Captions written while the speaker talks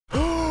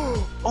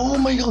Oh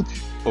my god.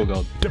 Oh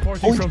god.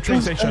 Deporting from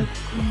train station.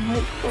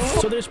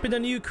 So there's been a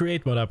new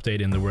create mod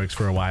update in the works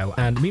for a while,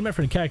 and me and my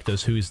friend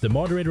Cactus, who is the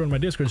moderator on my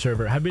Discord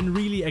server, have been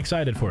really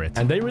excited for it,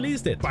 and they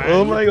released it.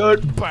 Oh my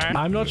god.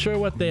 I'm not sure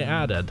what they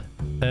added.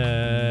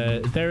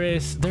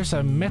 There's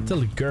a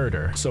metal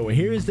girder. So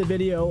here is the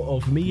video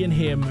of me and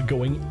him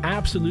going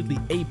absolutely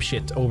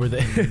apeshit over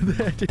the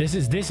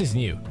this is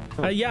new.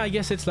 Yeah, I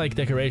guess it's like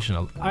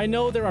decorational. I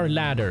know there are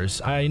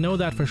ladders. I know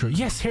that for sure.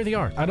 Yes, here they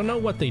are. I don't know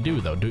what they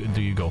do though.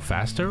 Do you go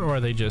faster, or are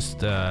they just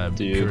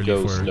do you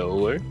go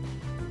slower?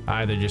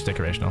 They're just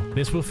decorational.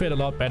 This will fit a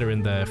lot better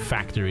in the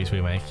factories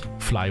we make.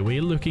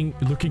 Flywheel looking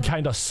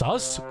kind of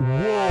sus.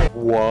 Whoa.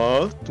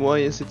 What? Why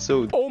is it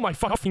so? Oh my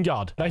fucking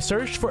god. I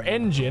searched for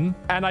engine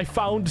and I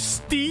found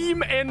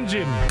steam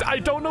engine. I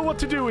don't know what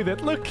to do with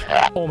it. Look.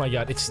 Oh my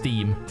god, it's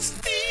steam.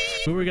 Steam.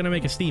 We were gonna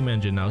make a steam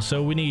engine now,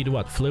 so we need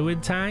what?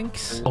 Fluid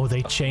tanks? Oh,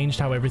 they changed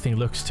how everything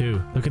looks too.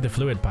 Look at the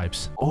fluid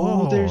pipes.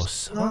 Oh,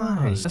 there's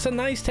nice. That's a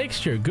nice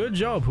texture. Good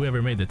job,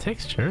 whoever made the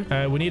texture.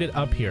 We need it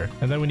up here,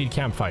 and then we need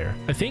campfire.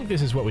 I think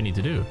this is what we need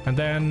to do. And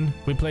then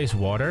we place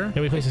water, and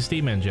we place a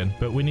steam engine,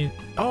 but we need...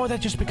 Oh,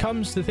 that just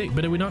becomes the thing.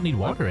 But do we not need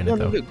water in it,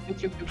 though?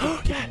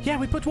 Look. Yeah,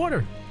 we put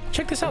water.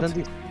 Check this out.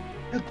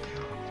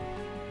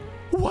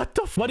 What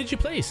the what did you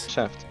place?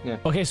 Shaft, yeah.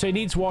 Okay, so it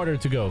needs water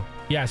to go.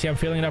 Yeah, see, I'm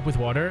filling it up with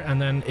water,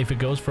 and then if it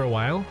goes for a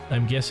while,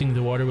 I'm guessing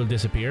the water will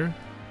disappear.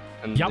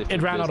 And yep,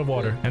 it ran out of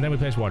water, and then we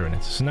place water in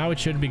it. So now it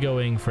should be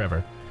going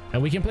forever.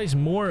 And we can place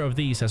more of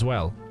these as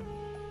well.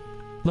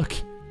 Look.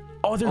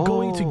 Oh, they're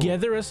going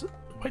together as...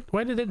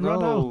 Why did it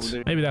run out?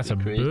 Maybe that's a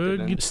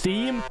bug.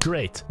 Steam?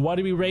 Great. What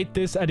do we rate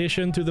this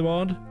addition to the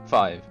mod?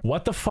 5.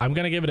 What the fuck? I'm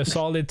gonna give it a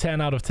solid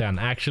 10 out of 10.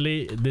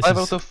 Actually, this 5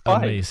 is out of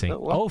 5. Amazing.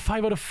 Oh,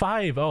 5 out of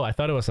 5. Oh, I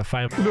thought it was a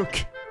 5.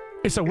 Look.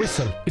 It's a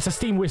whistle. It's a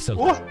steam whistle.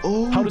 What?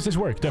 Oh. How does this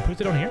work? Do I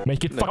put it on here?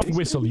 Make it fucking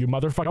whistle, you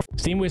motherfucker.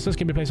 Steam whistles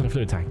can be placed on a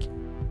fluid tank.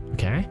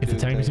 Okay. If the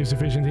tank receives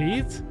sufficient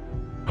heat.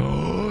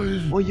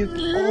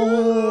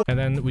 And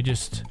then we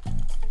just...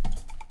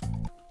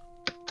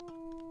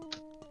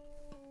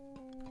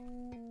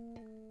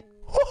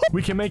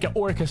 We can make an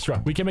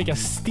orchestra. We can make a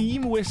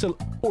steam whistle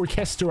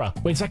orchestra.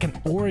 Wait, it's like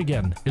an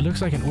organ. It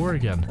looks like an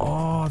organ.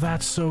 Oh,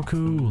 that's so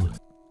cool.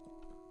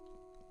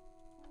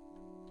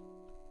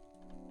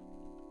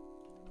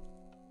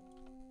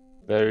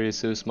 Very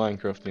Zeus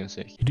Minecraft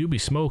music. You do be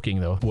smoking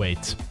though.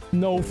 Wait.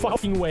 No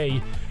fucking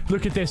way.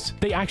 Look at this.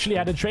 They actually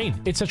added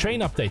train. It's a train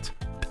update.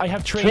 I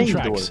have train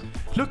tracks. Door.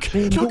 Look,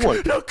 train look, door.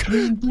 look.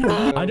 Train door.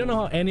 I don't know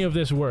how any of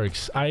this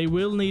works. I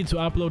will need to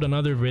upload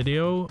another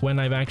video when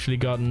I've actually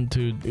gotten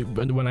to,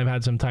 when I've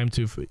had some time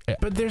to,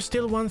 but there's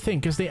still one thing,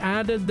 because they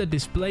added the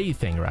display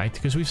thing, right?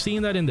 Because we've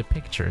seen that in the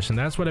pictures, and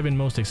that's what I've been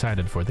most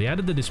excited for. They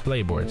added the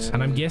display boards,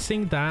 and I'm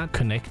guessing that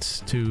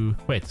connects to,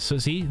 wait, so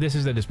see, this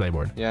is the display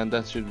board. Yeah, and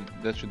that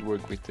should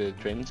work with the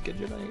training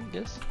schedule, I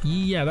guess.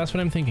 Yeah, that's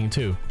what I'm thinking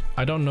too.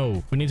 I don't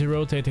know. We need to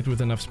rotate it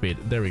with enough speed.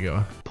 There we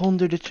go.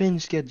 Ponder the train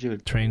schedule.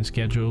 Train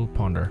schedule,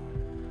 ponder.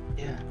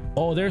 Yeah.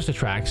 Oh, there's the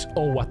tracks.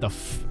 Oh, what the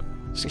f...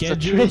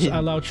 Schedules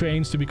allow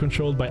trains to be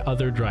controlled by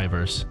other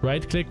drivers.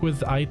 Right-click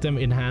with item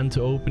in hand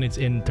to open its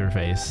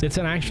interface. It's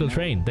an actual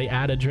train. They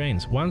added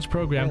trains. Once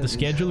programmed, the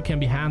schedule can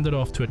be handed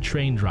off to a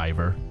train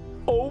driver.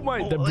 Oh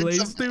my, the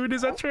Blaze dude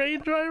is a train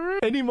driver.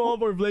 Any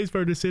mob or Blaze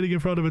partner sitting in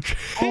front of a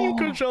train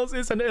controls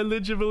is an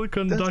eligible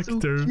conductor. That's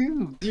so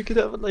cute. You could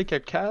have like a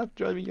cat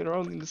driving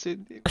around in the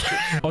city.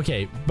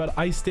 Okay, but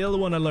I still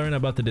want to learn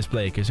about the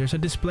display because there's a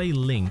display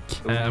link.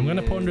 I'm going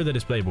to ponder the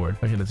display board.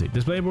 Okay, let's see.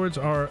 Display boards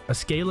are a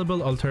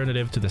scalable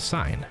alternative to the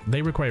sign.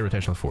 They require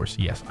rotational force.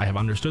 Yes, I have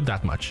understood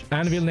that much.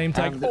 Anvil name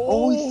tag.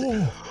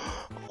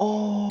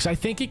 So I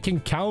think it can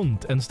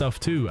count and stuff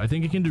too. I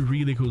think it can do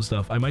really cool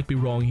stuff. I might be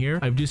wrong here.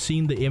 I've just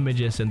seen the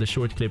images and the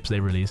short clips they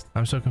released.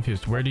 I'm so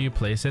confused. Where do you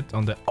place it?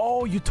 On the...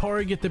 Oh, you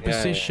target the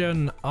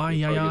position.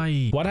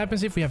 Ay. What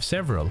happens if we have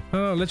several?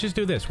 Oh, let's just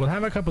do this. We'll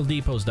have a couple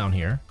depots down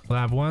here. We'll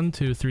have 1,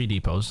 2, 3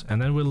 depots.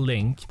 And then we'll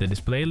link the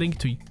display link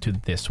to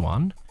this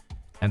one.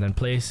 And then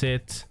place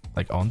it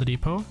like on the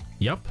depot.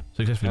 Yup.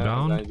 Successfully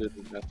bound. I did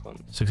that one.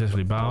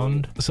 Successfully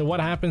bound. So what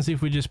happens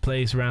if we just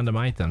place random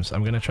items?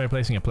 I'm gonna try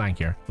placing a plank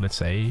here. Let's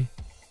say...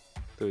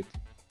 Do it.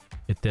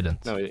 It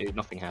didn't. No,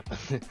 nothing happened.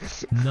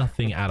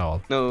 Nothing at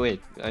all. No,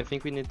 wait. I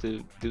think we need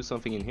to do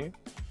something in here.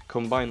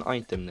 Combine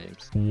item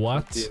names.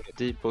 What?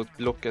 Depot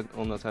look at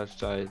on attached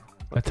side.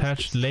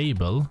 Attached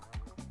label.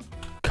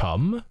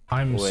 Come.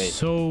 I'm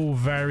so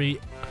very...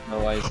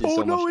 No, I see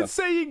so much it's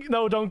saying...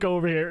 No, don't go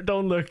over here.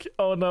 Don't look.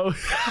 Oh, no.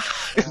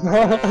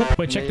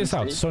 Wait, check this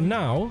out. So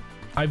now,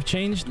 I've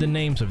changed the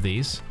names of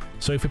these.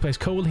 So if we place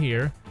coal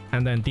here,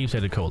 and then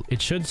deep-sided coal,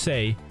 it should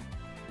say...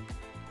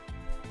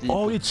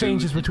 it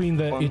changes between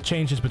the... It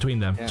changes between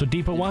them. Yeah. So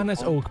Depot 1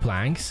 has oak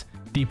planks.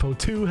 Depot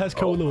 2 has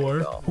coal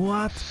ore.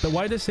 What? But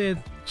why does it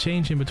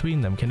change in between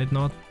them? Can it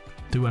not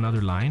do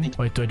another line?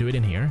 Wait, do I do it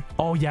in here?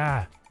 Oh,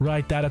 yeah.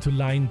 Right, data to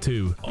line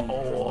 2.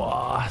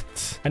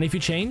 What? And if you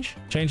change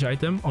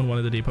item on one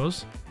of the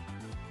depots.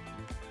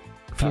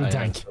 Fluid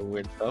tank.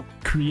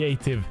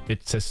 Creative.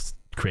 It says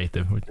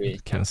creative.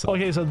 Cancel.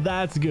 Okay, so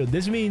that's good.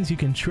 This means you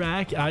can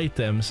track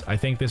items. I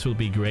think this will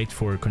be great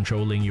for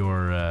controlling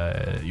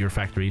your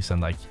factories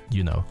and like,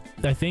 you know.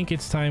 I think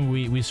it's time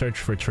we search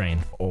for train.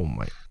 Oh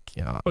my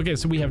god. Okay,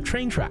 so we have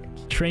train track,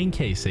 train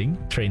casing,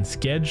 train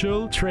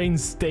schedule, train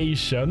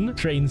station,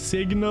 train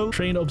signal,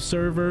 train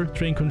observer,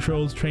 train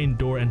controls, train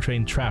door, and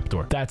train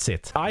trapdoor. That's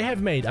it. I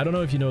have made, I don't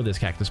know if you know this,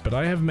 Cactus, but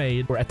I have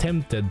made or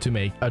attempted to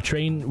make a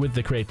train with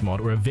the crate mod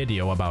or a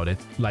video about it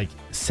like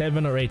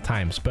 7 or 8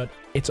 times, but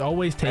it's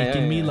always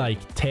taking me like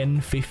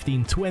 10,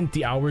 15,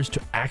 20 hours to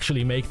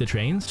actually make the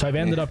trains. So I've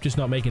ended up just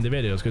not making the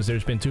videos because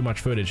there's been too much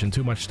footage and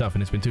too much stuff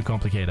and it's been too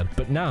complicated.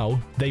 But now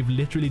they've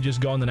literally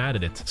just gone and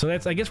added it. So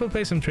that's, I guess we'll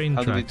play some train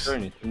tracks. How do we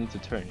turn it? We need to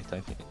turn it,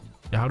 I think.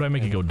 How do I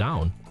make it go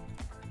down?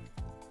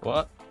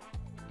 What?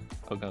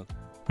 Oh god.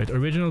 Wait,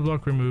 original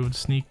block removed,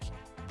 sneak.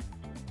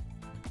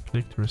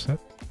 Click to reset.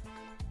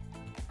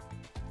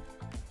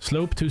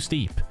 Slope too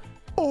steep.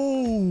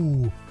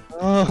 Oh!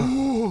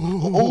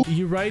 Oh.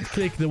 You right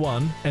click the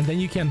one and then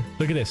you can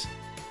look at this.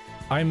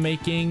 I'm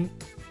making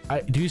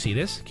do you see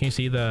this? Can you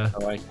see the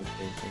oh, I can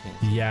see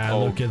it. Yeah,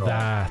 look at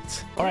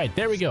that. All right,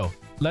 there we go.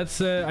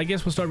 Let's I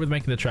guess we'll start with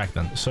making the track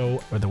then.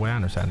 So the way I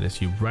understand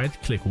this, you right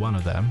click one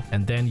of them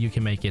and then you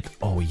can make it.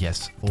 Oh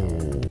yes.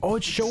 Oh,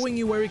 it's showing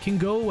you where it can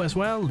go as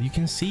well. You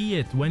can see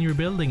it when you're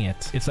building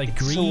it. It's like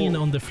green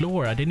on the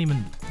floor. I didn't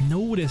even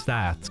notice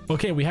that.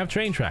 Okay, we have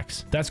train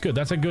tracks. That's good.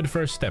 That's a good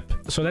first step.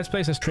 So let's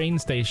place a train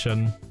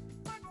station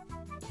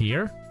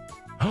here.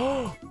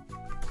 Oh,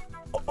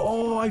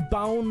 I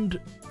bound.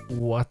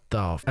 What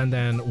the and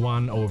then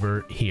one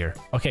over here.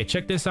 Okay,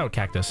 check this out,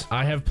 Cactus.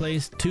 I have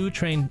placed 2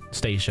 train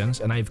stations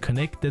and I've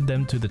connected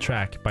them to the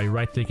track by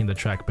right clicking the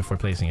track before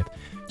placing it,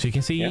 so you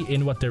can see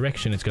in what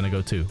direction it's going to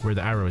go to, where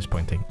the arrow is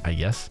pointing, I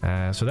guess.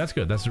 So that's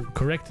good. That's the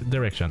correct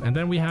direction. And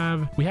then we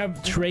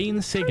have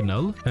train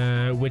signal,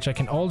 which I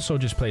can also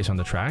just place on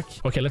the track.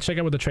 Okay, let's check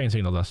out what the train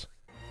signal does.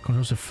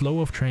 Controls the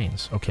flow of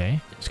trains. Okay.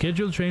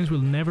 Scheduled trains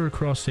will never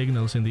cross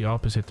signals in the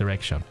opposite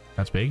direction.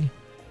 That's big.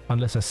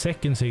 Unless a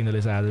second signal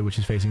is added, which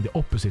is facing the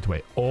opposite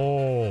way.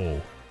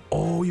 Oh,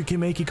 you can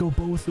make it go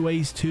both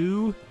ways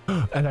too.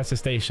 And that's a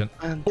station.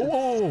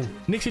 Oh,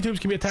 Nixie tubes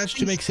can be attached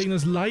to make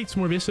signals lights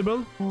more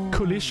visible.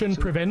 Collision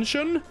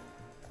prevention.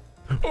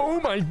 Oh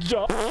my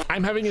god.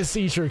 I'm having a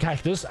seizure,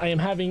 Cactus.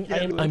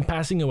 I'm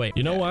passing away.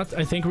 You know what?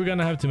 I think we're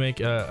gonna have to make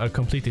a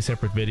completely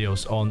separate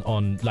videos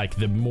on like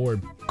the more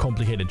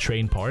complicated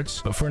train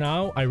parts. But for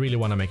now, I really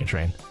want to make a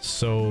train.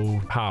 So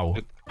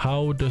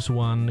how does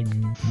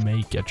one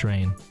make a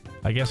train?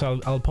 I guess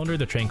I'll ponder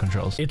the train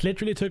controls. It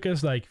literally took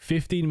us like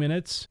 15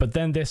 minutes, but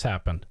then this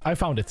happened. I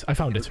found it.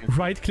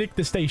 Right click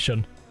the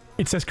station.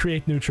 It says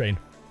create new train.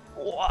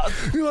 What?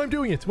 No, I'm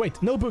doing it.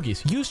 Wait, no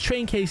boogies. Use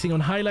train casing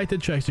on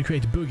highlighted tracks to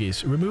create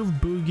boogies. Remove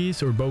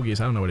boogies or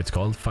bogies, I don't know what it's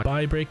called,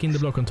 by breaking the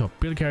block on top.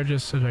 Build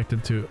carriages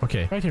subjected to...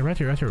 Okay, right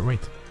here. Wait.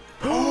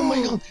 Oh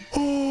my god.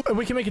 Oh, and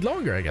we can make it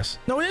longer, I guess.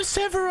 No, there's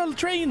several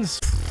trains.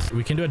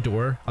 We can do a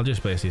door. I'll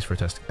just place these for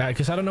testing.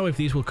 Because I don't know if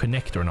these will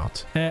connect or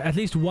not. At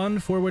least one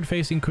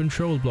forward-facing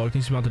control block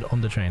needs to be mounted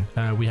on the train.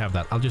 We have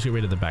that. I'll just get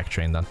rid of the back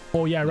train then.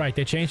 Oh, yeah, right.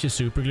 They changed the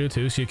super glue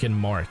too, so you can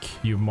mark.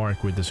 You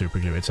mark with the super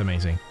glue. It's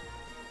amazing.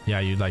 Yeah,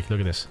 you like,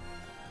 look at this.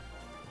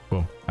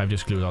 Boom. I've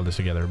just glued all this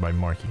together by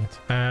marking it.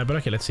 But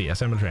okay, let's see.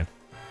 Assemble train.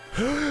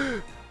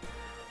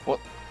 What?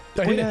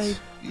 I hit it.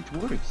 It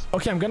works.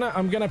 Okay, I'm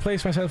gonna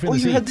place myself in the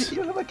seat.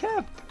 You have a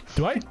cap.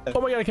 Do I?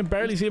 Oh my god, I can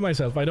barely see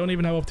myself. I don't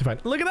even have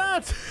Optifine. Look at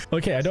that.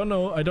 Okay, I don't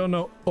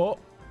know. Oh,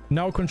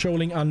 now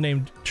controlling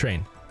unnamed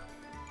train.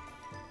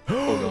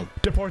 Oh,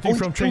 departing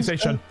from train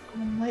station. Oh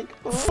my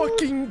god.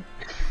 Fucking.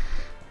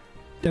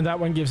 And that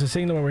one gives a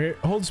signal over here.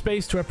 Hold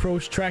space to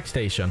approach track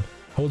station.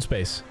 Hold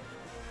space.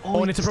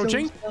 Oh, and it's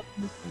approaching.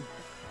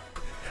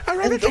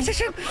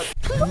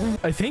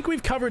 I think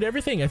we've covered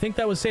everything. I think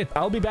that was it.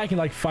 I'll be back in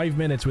like 5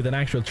 minutes with an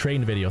actual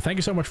train video. Thank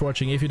you so much for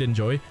watching. If you did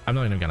enjoy, I'm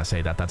not even gonna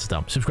say that. That's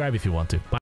dumb. Subscribe if you want to. Bye.